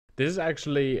This is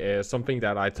actually something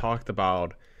that I talked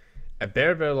about a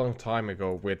very, very long time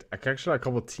ago with actually a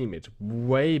couple of teammates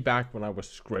way back when I was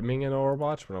scrimming in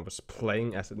Overwatch, when I was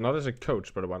playing as, not as a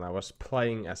coach, but when I was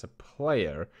playing as a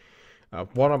player.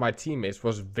 One of my teammates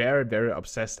was very, very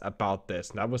obsessed about this,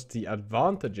 and that was the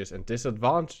advantages and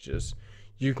disadvantages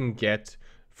you can get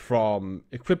from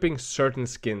equipping certain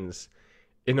skins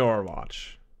in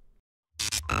Overwatch.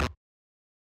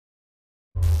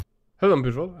 Hello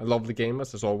beautiful and lovely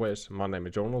gamers, as always, my name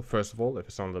is Jonal. First of all, if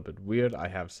it sounds a little bit weird, I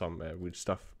have some weird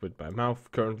stuff with my mouth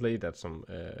currently. That's some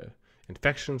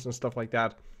infections and stuff like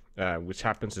that, which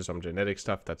happens to some genetic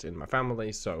stuff that's in my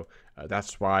family, so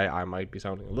that's why I might be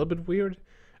sounding a little bit weird.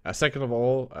 Second of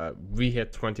all, we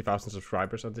hit 20,000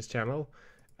 subscribers on this channel.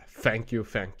 Thank you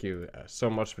so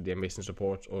much for the amazing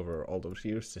support over all those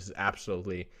years. This is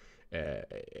absolutely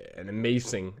an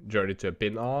amazing journey to have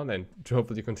been on, and to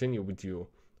hopefully continue with you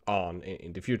on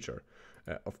in the future.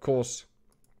 Of course,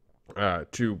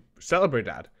 to celebrate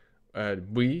that,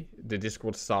 we, the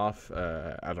Discord staff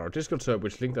at our Discord server,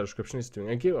 which link in the description, is doing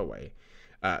a giveaway.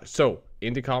 So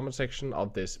in the comment section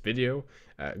of this video,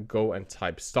 go and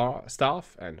type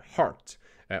staff and heart.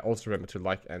 Also remember to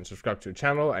like and subscribe to the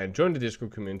channel and join the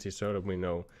Discord community so that we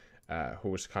know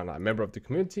who is kind of a member of the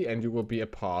community, and you will be a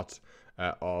part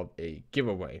of a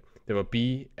giveaway. There will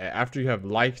be, after you have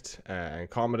liked and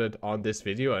commented on this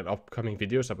video and upcoming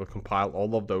videos, I will compile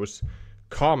all of those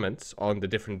comments on the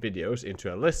different videos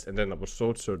into a list, and then I will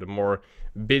sort. So the more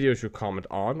videos you comment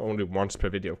on, only once per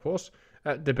video of course,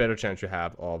 the better chance you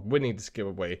have of winning this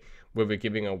giveaway, where we're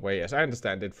giving away, as I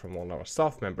understand it from one of our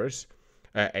staff members,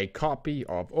 a copy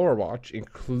of Overwatch,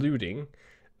 including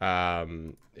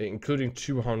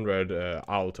 200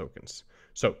 owl tokens.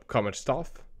 So comment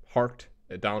staff, heart,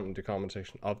 down in the comment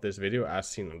section of this video as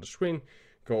seen on the screen.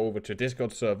 Go over to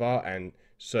Discord server and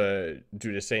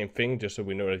do the same thing, just so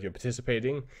we know that you're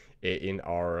participating in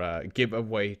our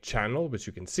giveaway channel, which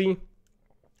you can see,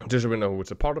 just so we know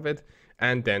who's a part of it.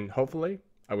 And then hopefully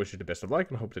I wish you the best of luck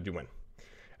and hope that you win.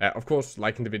 Of course,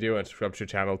 liking the video and subscribe to your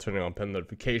channel, turning on bell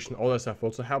notification, all that stuff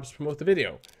also helps promote the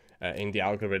video in the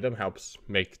algorithm, helps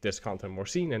make this content more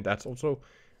seen, and that's also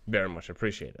very much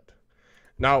appreciated.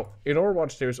 Now, in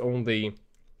Overwatch, there's only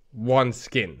one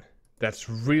skin that's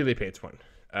really pay to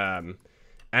win.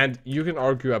 And you can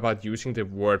argue about using the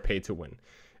word pay to win.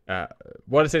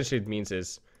 What essentially it means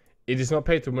is, it is not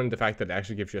pay to win the fact that it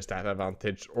actually gives you a stat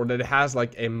advantage, or that it has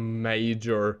like a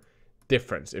major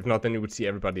difference. If not, then you would see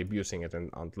everybody abusing it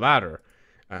on the ladder.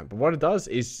 But what it does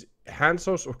is,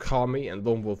 Hanzo's, Okami, and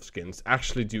Lone Wolf skins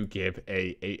actually do give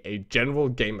a general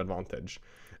game advantage,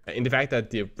 in the fact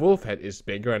that the wolf head is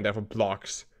bigger and therefore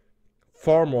blocks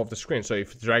far more of the screen. So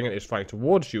if the dragon is flying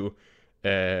towards you,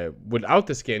 without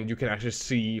the skin, you can actually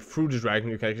see through the dragon.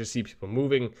 You can actually see people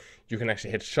moving. You can actually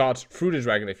hit shots through the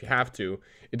dragon if you have to.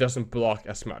 It doesn't block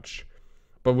as much.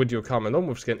 But with your common Lone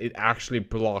Wolf skin, it actually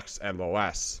blocks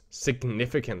LOS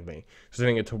significantly,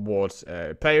 sending it towards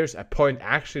players. A point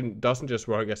actually doesn't just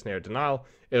work as near denial,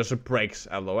 it also breaks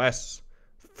LOS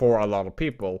for a lot of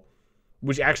people,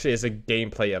 which actually is a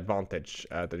gameplay advantage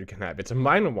that you can have. It's a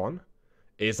minor one.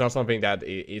 It's not something that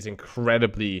is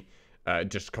incredibly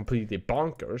just completely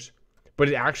bonkers, but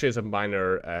it actually is a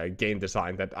minor game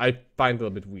design that I find a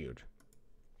little bit weird.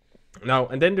 Now,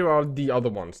 and then there are the other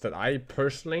ones that I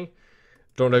personally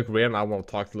don't agree, and I want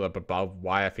to talk a little bit about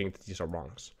why I think that these are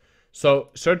wrongs. So,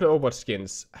 certain Overwatch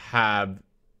skins have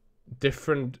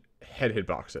different head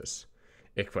hitboxes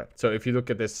equipped. So, if you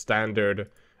look at this standard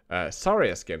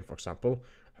Zarya skin, for example,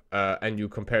 and you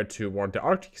compare to one of the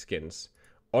Arctic skins,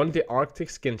 on the Arctic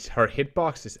skins, her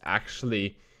hitbox is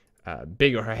actually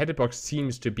bigger. Her hitbox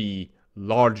seems to be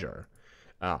larger,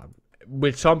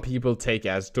 which some people take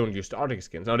as don't use the Arctic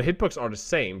skins. Now, the hitbox are the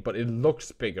same, but it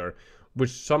looks bigger, which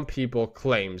some people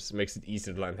claims makes it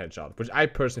easier to land headshot, which I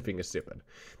personally think is stupid.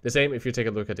 The same if you take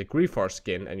a look at the Griefar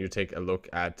skin and you take a look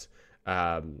at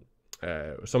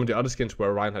some of the other skins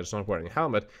where Reinhardt is not wearing a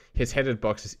helmet, his head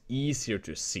hitbox is easier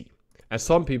to see. And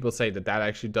some people say that that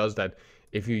actually does that.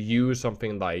 If you use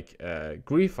something like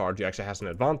Griefar, you actually has an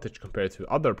advantage compared to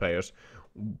other players,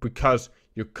 because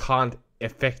you can't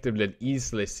effectively and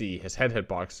easily see his head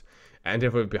hitbox, and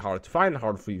therefore it would be hard to find,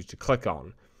 hard for you to click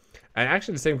on. And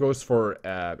actually the same goes for,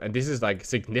 and this is like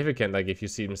significant, like if you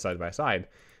see them side by side,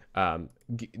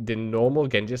 the normal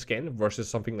Genji skin versus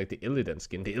something like the Illidan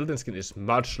skin. The Illidan skin is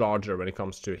much larger when it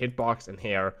comes to hitbox and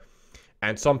hair,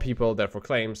 and some people therefore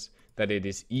claims that it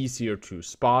is easier to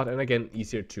spot, and again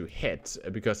easier to hit,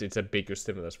 because it's a bigger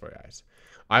stimulus for your eyes.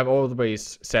 I've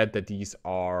always said that these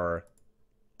are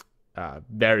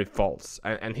very false,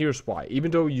 and here's why.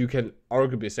 Even though you can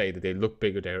arguably say that they look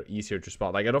bigger, they're easier to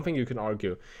spot. Like, I don't think you can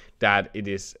argue that it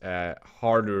is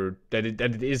harder, that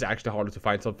it is actually harder to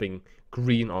find something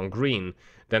green on green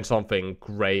than something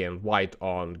gray and white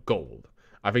on gold.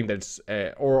 I think that's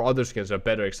or other skins are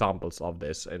better examples of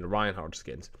this in the Reinhardt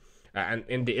skins. And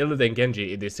in the Illidan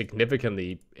Genji, it is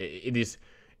significantly, his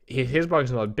hitbox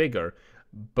is not bigger,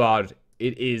 but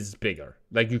it is bigger.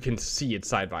 Like, you can see it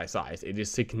side by side. It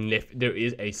is significant. There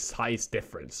is a size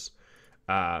difference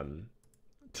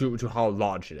to how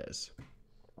large it is.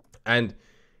 And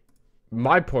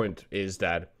my point is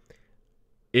that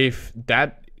if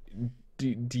that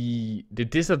the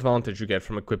disadvantage you get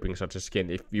from equipping such a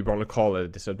skin, if you want to call it a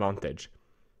disadvantage,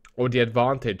 or the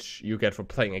advantage you get for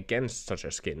playing against such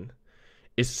a skin,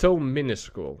 is so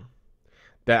minuscule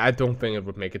that I don't think it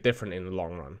would make a difference in the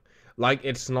long run. Like,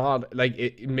 it's not like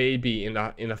it may be in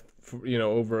a you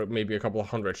know, over maybe a couple of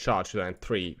 100 shots, you land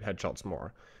 3 headshots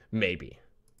more, maybe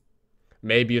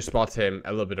you spot him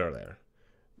a little bit earlier.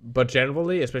 But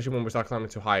generally, especially when we start climbing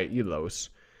to high elos,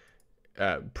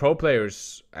 pro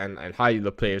players and high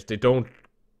elo players, they don't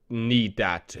need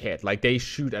that to hit. Like, they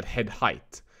shoot at head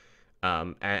height,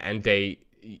 and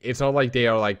it's not like they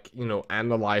are, like, you know,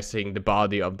 analyzing the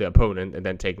body of the opponent and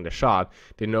then taking the shot.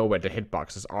 They know where the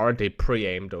hitboxes are. They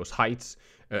pre-aim those heights,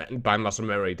 and by muscle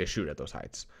memory, they shoot at those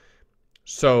heights.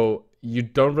 So you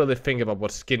don't really think about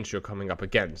what skins you're coming up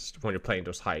against when you're playing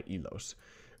those high elos.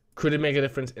 Could it make a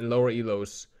difference in lower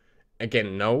elos?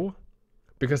 Again, no.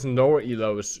 Because in lower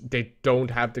elos, they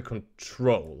don't have the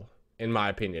control, in my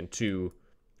opinion, to...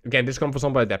 Again, this comes from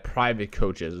somebody that private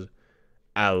coaches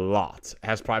a lot,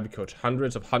 has private coached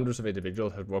hundreds of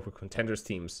individuals, has worked with contenders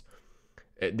teams.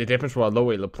 The difference for a low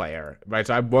elo player, right?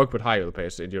 So I've worked with high elo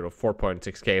players, you know,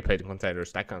 4.6k, played in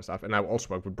contenders, that kind of stuff, and I've also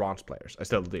worked with bronze players. I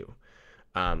still do,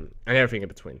 and everything in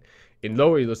between. In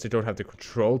low elos, they don't have the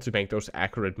control to make those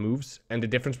accurate moves, and the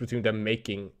difference between them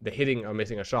making the hitting or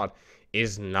missing a shot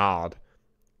is not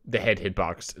the head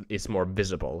hitbox is more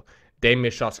visible. They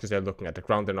miss shots because they're looking at the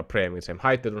ground. They're not pre-aiming the same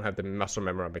height. They don't have the muscle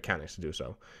memory and mechanics to do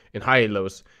so. In high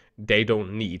elos, they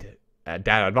don't need that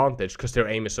advantage because their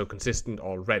aim is so consistent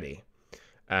already.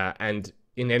 And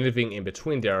in anything in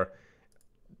between there,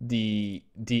 the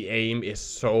aim is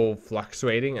so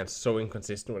fluctuating and so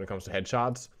inconsistent when it comes to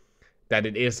headshots that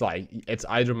it is like, it's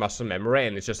either muscle memory,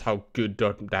 and it's just how good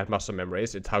that muscle memory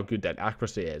is. It's how good that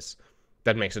accuracy is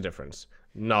that makes a difference,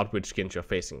 not which skins you're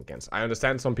facing against. I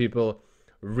understand some people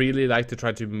really like to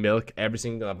try to milk every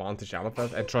single advantage out of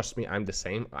that, and trust me, I'm the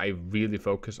same. I really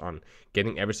focus on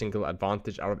getting every single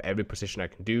advantage out of every position I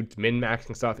can do.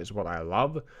 Min-maxing stuff is what I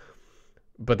love,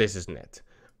 but this isn't it.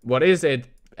 What is it,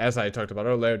 as I talked about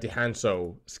earlier, the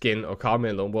Hanzo skin or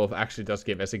Carmen Lone Wolf actually does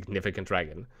give a significant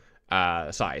dragon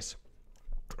size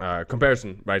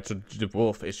comparison, right? So the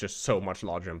wolf is just so much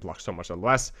larger and blocks so much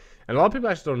less, and a lot of people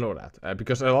actually don't know that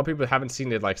because a lot of people haven't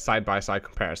seen it like side-by-side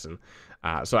comparison.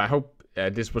 So I hope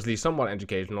this was at least somewhat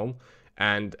educational.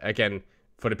 And again,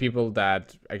 for the people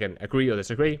that again agree or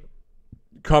disagree,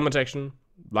 comment section,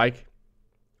 like,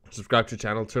 subscribe to the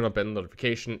channel, turn on bell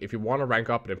notification. If you want to rank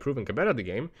up and improve and get better at the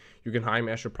game, you can hire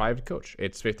me as your private coach.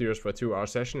 It's 50 euros for a 2-hour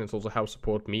session. It also helps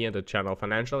support me and the channel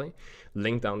financially.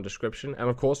 Link down in the description. And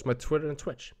of course, my Twitter and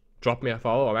Twitch. Drop me a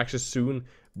follow. I'm actually soon,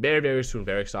 very soon,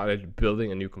 very excited,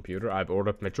 building a new computer. I've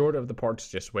ordered majority of the parts,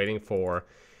 just waiting for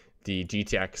the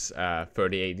GTX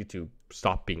 3080 to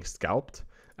stop being scalped.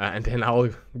 And then I'll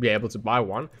be able to buy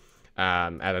one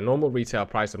at a normal retail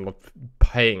price. I'm not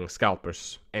paying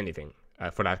scalpers anything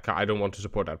for that. I don't want to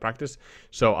support that practice.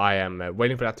 So I am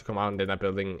waiting for that to come out, and then I'm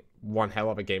building one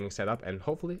hell of a gaming setup, and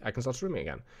hopefully I can start streaming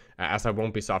again, as I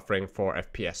won't be suffering for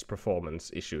FPS performance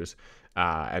issues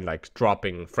and like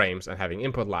dropping frames and having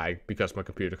input lag because my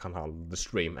computer can't handle the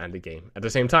stream and the game at the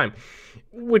same time,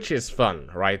 which is fun,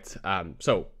 right?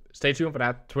 So stay tuned for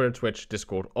that. Twitter, Twitch,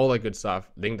 Discord, all that good stuff.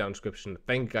 Link down in the description.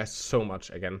 Thank you guys so much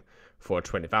again for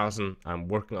 20,000. I'm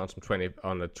working on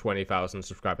a 20,000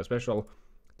 subscriber special.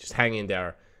 Just hang in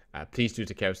there. Please do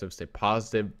take care of yourself. Stay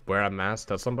positive. Wear a mask.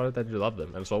 Tell somebody that you love them.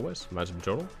 And as always, my name is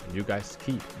Jonal, and you guys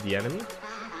keep the enemy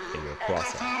in your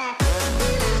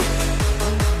crosshair.